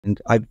And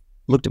I've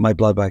looked at my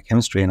blood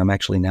biochemistry, and I'm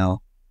actually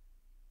now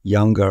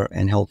younger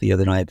and healthier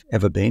than I've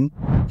ever been.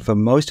 For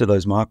most of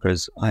those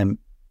markers, I'm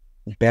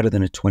better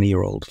than a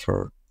 20-year-old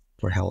for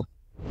health.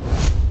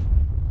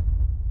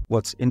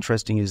 What's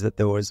interesting is that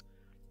there was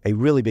a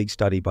really big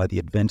study by the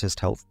Adventist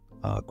Health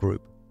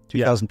group,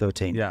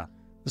 2013. Yeah.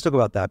 Let's talk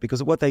about that,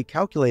 because what they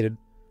calculated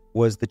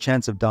was the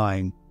chance of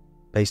dying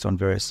based on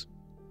various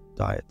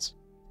diets.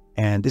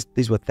 And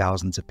these were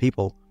thousands of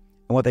people.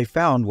 And what they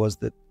found was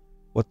that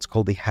what's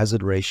called the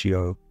hazard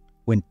ratio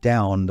went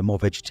down the more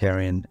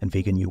vegetarian and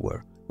vegan you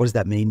were. What does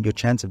that mean? Your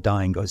chance of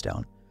dying goes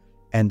down.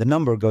 And the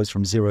number goes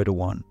from 0 to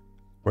 1.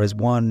 Whereas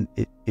 1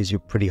 is you're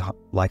pretty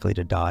likely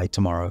to die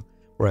tomorrow.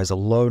 Whereas a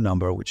low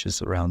number, which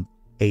is around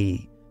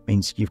 80,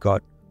 means you've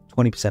got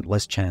 20%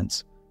 less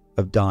chance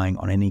of dying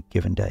on any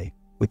given day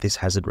with this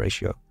hazard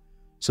ratio.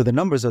 So the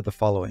numbers are the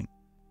following.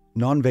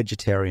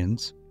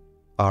 Non-vegetarians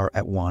are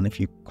at 1, if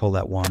you call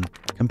that 1.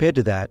 Compared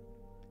to that,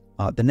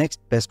 the next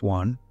best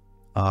one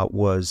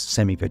was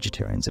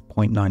semi-vegetarians at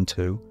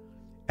 0.92,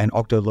 and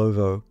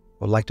octo-ovo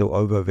or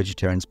lacto-ovo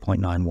vegetarians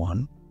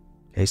 0.91.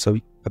 Okay, so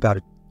about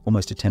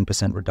almost a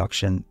 10%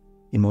 reduction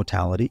in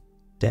mortality,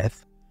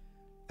 death.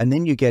 And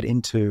then you get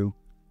into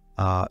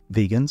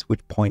vegans, which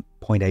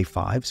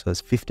 0.85, so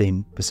that's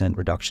 15%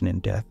 reduction in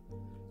death.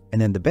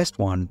 And then the best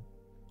one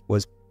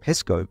was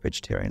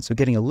pesco-vegetarians, so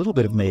getting a little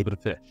bit of meat. A little bit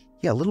of fish.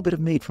 Yeah, a little bit of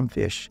meat from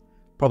fish.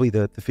 Probably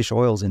the fish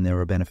oils in there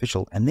are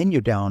beneficial. And then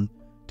you're down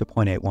to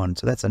 0.81,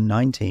 so that's a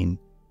 19%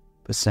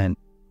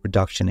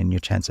 reduction in your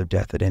chance of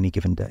death at any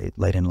given day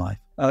late in life.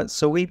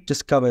 So we've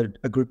discovered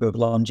a group of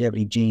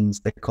longevity genes.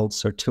 They're called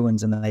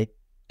Sirtuins, and they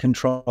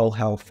control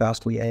how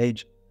fast we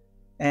age.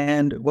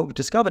 And what we've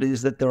discovered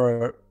is that there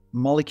are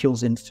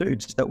molecules in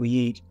foods that we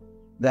eat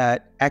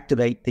that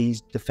activate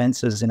these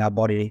defenses in our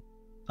body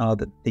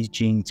that these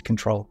genes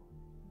control.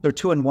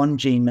 Sirtuin-1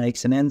 gene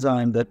makes an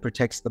enzyme that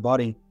protects the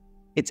body.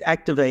 It's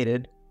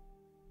activated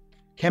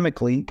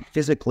chemically,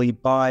 physically,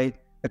 by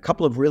a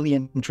couple of really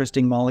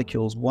interesting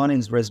molecules. One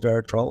is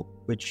resveratrol,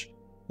 which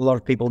a lot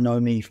of people know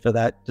me for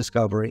that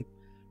discovery.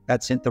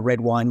 That's in the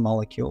red wine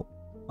molecule.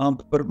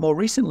 But more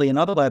recently,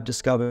 another lab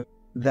discovered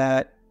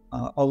that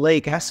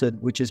oleic acid,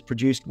 which is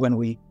produced when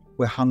we're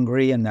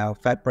hungry and our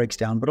fat breaks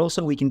down, but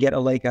also we can get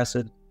oleic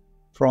acid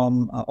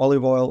from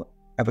olive oil,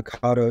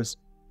 avocados,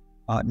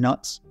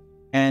 nuts.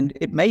 And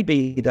it may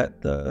be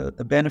that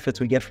the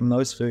benefits we get from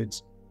those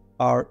foods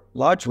are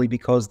largely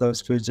because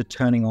those foods are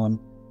turning on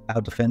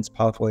our defense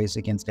pathways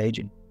against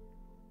aging.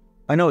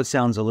 I know it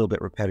sounds a little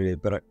bit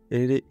repetitive, but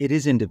it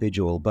is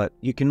individual, but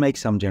you can make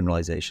some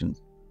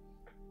generalizations.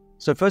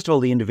 So first of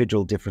all, the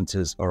individual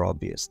differences are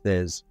obvious.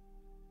 There's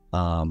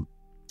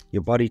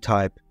your body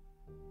type,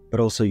 but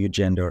also your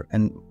gender.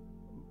 And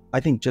I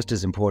think just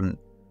as important,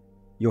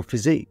 your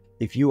physique.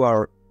 If you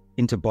are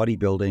into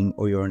bodybuilding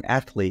or you're an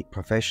athlete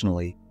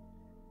professionally,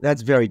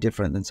 that's very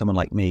different than someone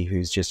like me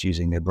who's just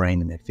using their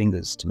brain and their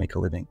fingers to make a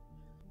living.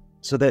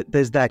 So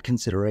there's that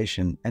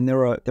consideration. And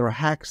there are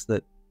hacks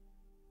that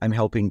I'm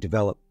helping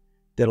develop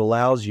that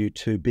allows you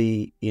to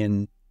be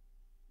in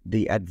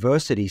the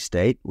adversity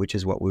state, which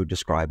is what we were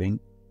describing,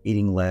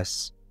 eating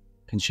less,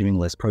 consuming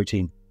less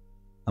protein.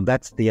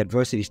 That's the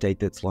adversity state,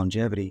 that's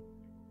longevity.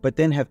 But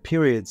then have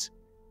periods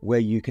where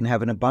you can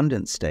have an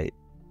abundant state.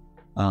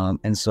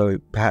 And so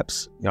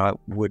perhaps I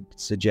would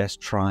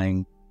suggest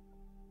trying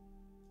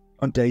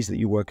on days that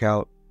you work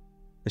out,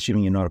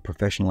 assuming you're not a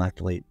professional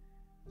athlete,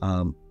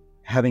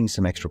 having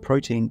some extra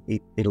protein,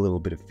 eat a little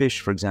bit of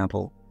fish, for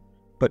example.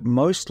 But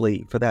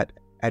mostly for that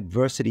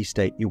adversity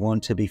state, you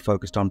want to be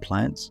focused on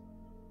plants.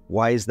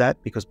 Why is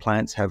that? Because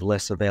plants have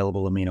less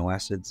available amino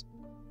acids.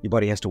 Your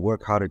body has to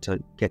work harder to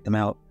get them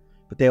out.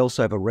 But they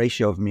also have a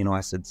ratio of amino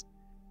acids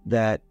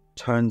that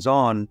turns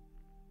on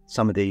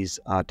some of these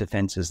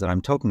defenses that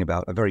I'm talking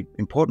about. A very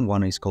important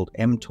one is called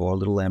mTOR,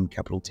 little m,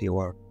 capital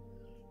T-O-R.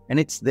 And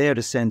it's there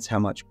to sense how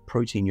much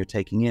protein you're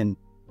taking in.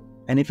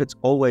 And if it's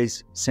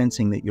always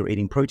sensing that you're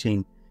eating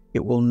protein,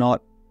 it will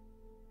not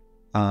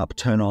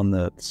turn on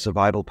the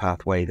survival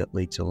pathway that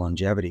leads to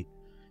longevity.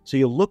 So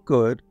you'll look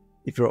good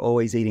if you're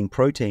always eating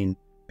protein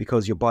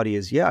because your body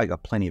is, I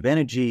got plenty of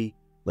energy,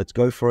 let's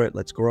go for it,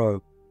 let's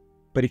grow.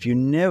 But if you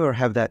never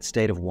have that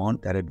state of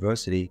want, that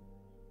adversity,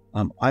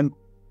 I'm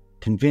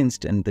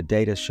convinced, and the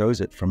data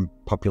shows it from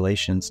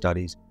population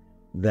studies,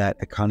 that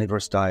a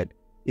carnivorous diet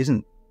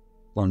isn't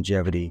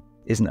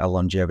a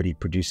longevity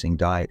producing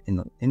diet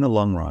in the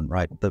long run,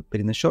 right? But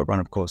in the short run,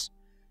 of course,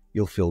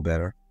 you'll feel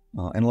better.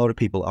 And a lot of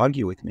people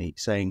argue with me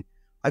saying,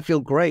 I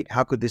feel great,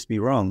 how could this be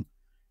wrong?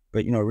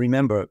 But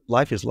remember,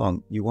 life is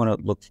long. You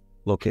want to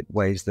look at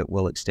ways that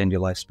will extend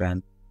your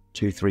lifespan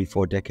 2, 3,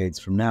 4 decades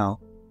from now.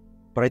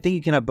 But I think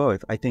you can have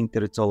both. I think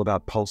that it's all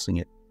about pulsing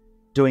it,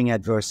 doing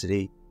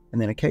adversity,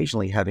 and then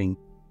occasionally having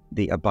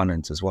the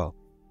abundance as well.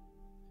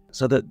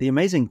 So the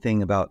amazing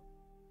thing about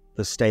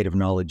the state of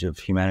knowledge of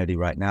humanity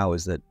right now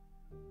is that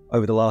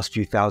over the last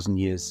few thousand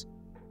years,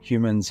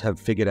 humans have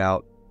figured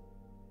out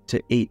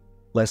to eat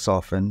less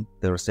often.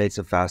 There are states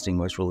of fasting,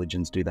 most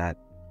religions do that,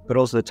 but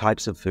also the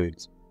types of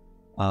foods.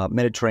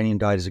 Mediterranean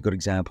diet is a good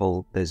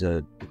example. There's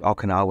a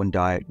Okinawan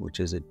diet, which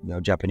is a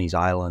Japanese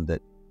island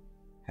that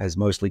has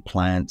mostly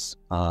plants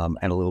and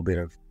a little bit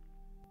of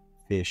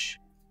fish.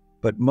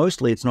 But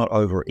mostly it's not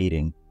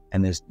overeating,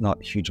 and there's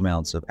not huge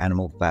amounts of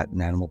animal fat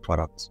and animal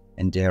products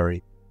and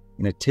dairy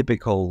in a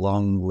typical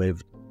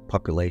long-lived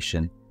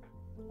population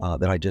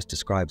that I just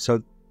described.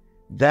 So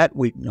that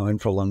we've known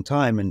for a long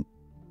time, and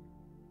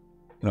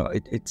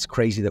it's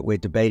crazy that we're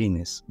debating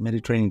this.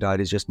 Mediterranean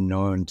diet is just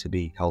known to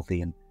be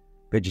healthy, and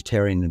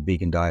vegetarian and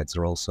vegan diets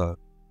are also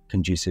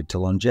conducive to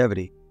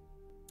longevity.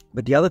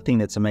 But the other thing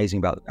that's amazing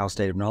about our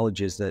state of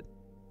knowledge is that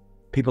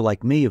people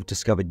like me have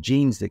discovered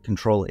genes that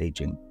control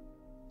aging.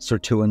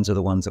 Sirtuins are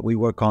the ones that we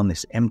work on,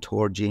 this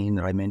mTOR gene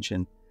that I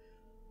mentioned.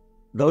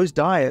 Those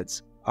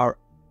diets are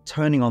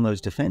turning on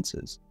those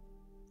defenses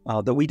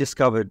that we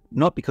discovered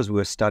not because we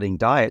were studying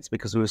diets,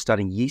 because we were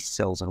studying yeast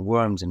cells and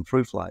worms and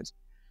fruit flies.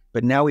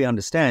 But now we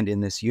understand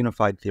in this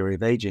unified theory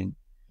of aging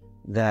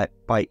that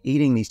by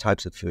eating these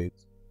types of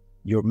foods,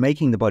 you're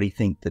making the body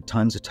think that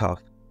times are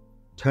tough,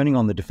 turning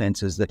on the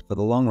defenses that for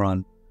the long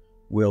run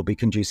will be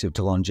conducive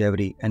to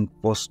longevity and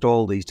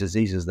forestall these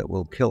diseases that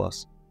will kill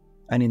us.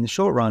 And in the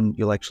short run,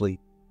 you'll actually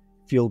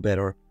feel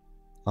better,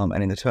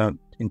 and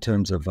in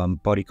terms of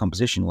body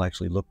composition, will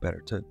actually look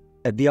better too.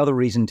 The other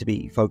reason to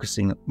be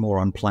focusing more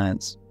on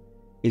plants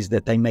is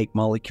that they make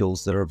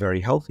molecules that are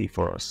very healthy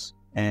for us.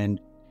 And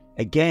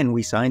again,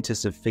 we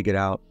scientists have figured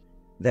out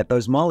that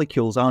those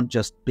molecules aren't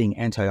just being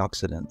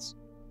antioxidants.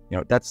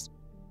 That's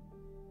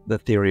the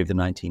theory of the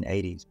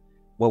 1980s.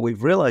 What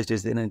we've realized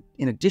is that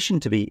in addition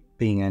to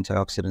being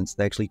antioxidants,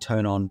 they actually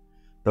turn on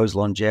those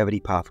longevity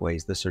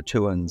pathways, the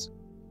Sirtuins.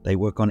 They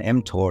work on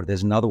mTOR.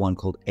 There's another one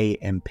called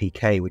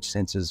AMPK, which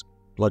senses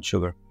blood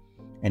sugar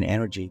and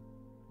energy.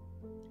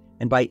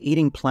 And by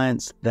eating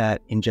plants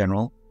that, in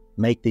general,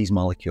 make these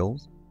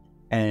molecules,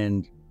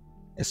 and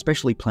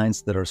especially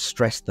plants that are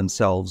stressed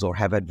themselves or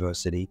have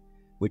adversity,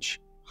 which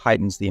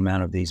heightens the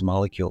amount of these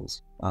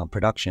molecules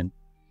production,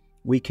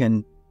 we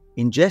can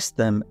ingest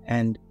them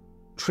and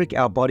trick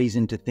our bodies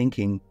into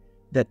thinking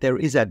that there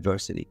is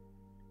adversity,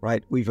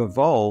 right? We've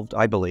evolved,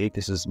 I believe,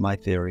 this is my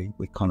theory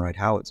with Conrad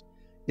Howard's,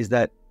 is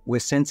that we're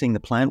sensing the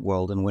plant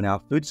world, and when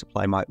our food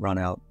supply might run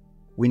out,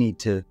 we need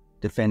to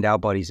defend our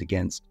bodies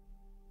against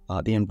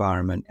the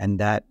environment, and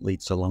that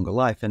leads to longer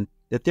life. And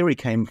the theory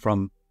came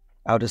from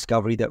our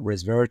discovery that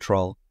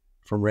resveratrol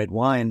from red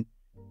wine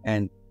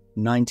and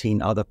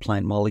 19 other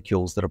plant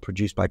molecules that are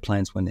produced by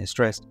plants when they're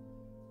stressed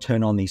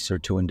turn on these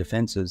sirtuin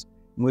defenses.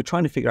 And we're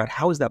trying to figure out,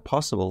 how is that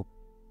possible?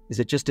 Is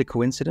it just a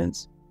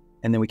coincidence?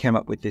 And then we came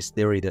up with this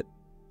theory that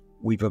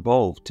we've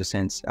evolved to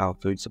sense our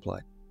food supply.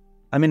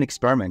 I'm an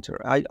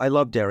experimenter. I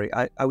love dairy.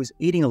 I was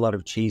eating a lot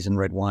of cheese and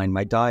red wine.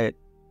 My diet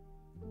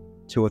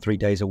 2 or 3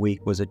 days a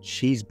week was a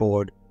cheese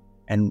board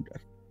and a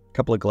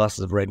couple of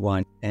glasses of red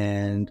wine.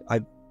 And I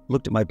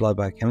looked at my blood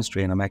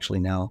biochemistry, and I'm actually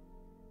now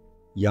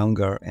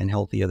younger and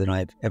healthier than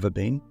I've ever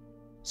been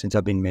since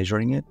I've been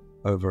measuring it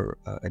over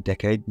a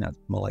decade, now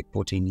more like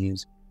 14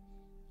 years.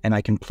 And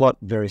I can plot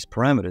various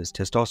parameters,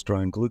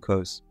 testosterone,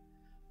 glucose,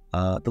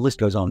 the list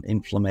goes on,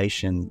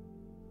 inflammation,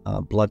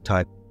 blood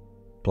type,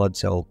 blood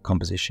cell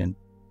composition.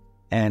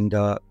 And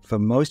for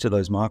most of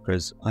those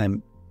markers,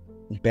 I'm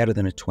better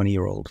than a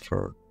 20-year-old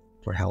for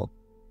health.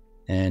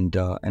 And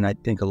I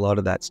think a lot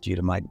of that's due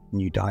to my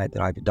new diet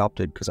that I've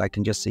adopted, because I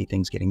can just see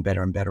things getting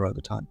better and better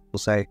over time. People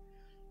say,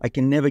 I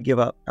can never give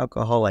up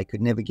alcohol, I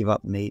could never give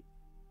up meat.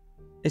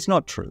 It's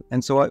not true.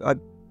 And so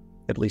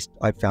at least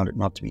I found it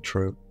not to be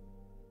true.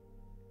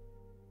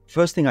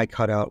 First thing I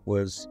cut out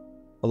was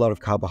a lot of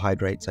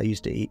carbohydrates. I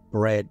used to eat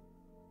bread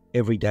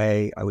every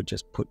day. I would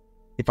just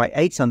if I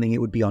ate something, it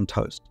would be on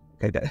toast.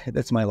 Okay,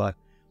 that's my life.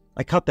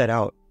 I cut that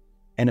out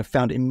and have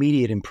found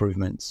immediate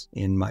improvements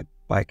in my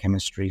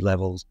biochemistry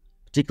levels,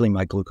 particularly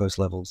my glucose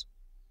levels.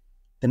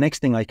 The next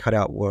thing I cut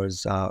out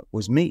was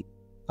meat.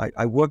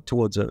 I worked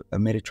towards a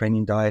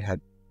Mediterranean diet,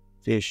 had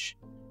fish,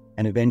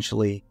 and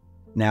eventually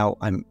now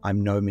I'm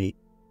no meat,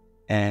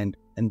 and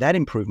that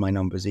improved my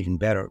numbers even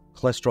better.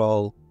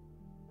 Cholesterol,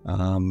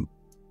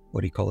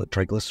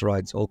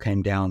 triglycerides all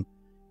came down,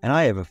 and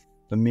I have a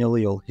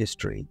familial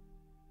history,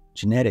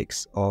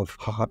 genetics of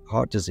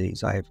heart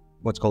disease. I have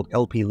what's called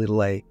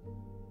Lp(a)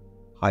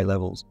 high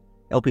levels.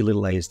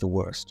 Lp(a) is the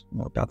worst.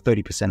 About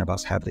 30% of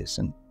us have this,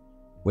 and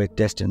we're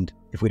destined,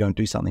 if we don't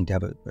do something, to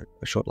have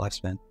a short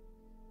lifespan.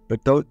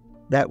 But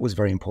that was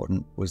very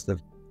important, was the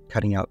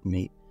cutting out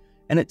meat.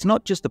 And it's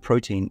not just the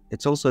protein,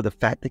 it's also the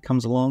fat that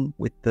comes along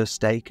with the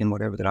steak and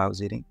whatever that I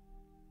was eating.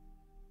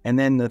 And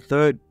then the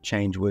third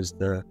change was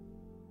the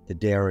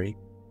dairy.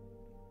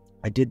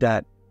 I did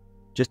that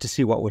just to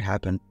see what would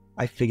happen.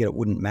 I figured it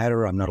wouldn't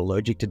matter. I'm not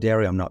allergic to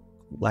dairy. I'm not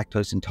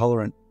lactose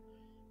intolerant.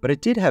 But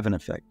it did have an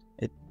effect.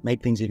 It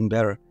made things even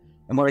better.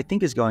 And what I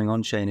think is going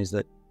on, Shane, is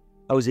that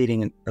I was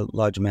eating a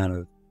large amount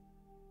of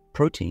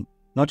protein,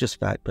 not just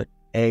fat, but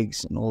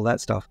eggs and all that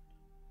stuff.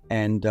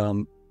 And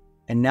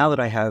now that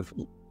I have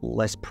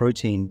less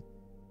protein,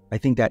 I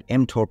think that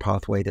mTOR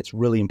pathway that's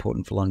really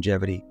important for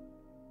longevity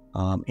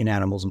in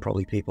animals and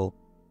probably people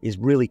is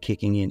really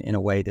kicking in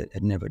a way that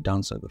had never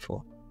done so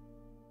before.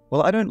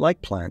 Well, I don't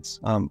like plants.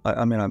 I'm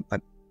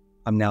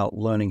now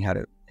learning how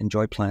to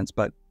enjoy plants,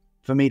 but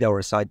for me, they were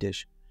a side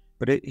dish.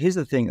 But here's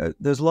the thing.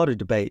 There's a lot of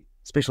debate,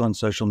 especially on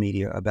social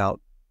media, about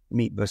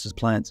meat versus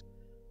plants.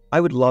 I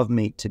would love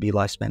meat to be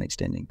lifespan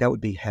extending. That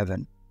would be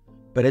heaven.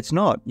 But it's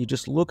not. You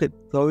just look at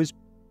those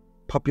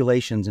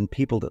populations and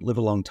people that live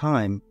a long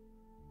time.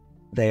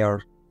 They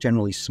are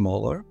generally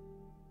smaller,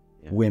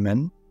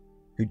 women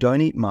who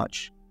don't eat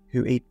much,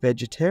 who eat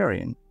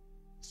vegetarian.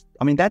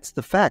 I mean, that's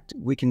the fact.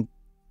 We can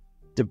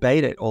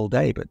debate it all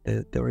day, but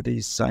there are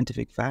these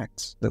scientific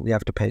facts that we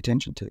have to pay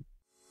attention to.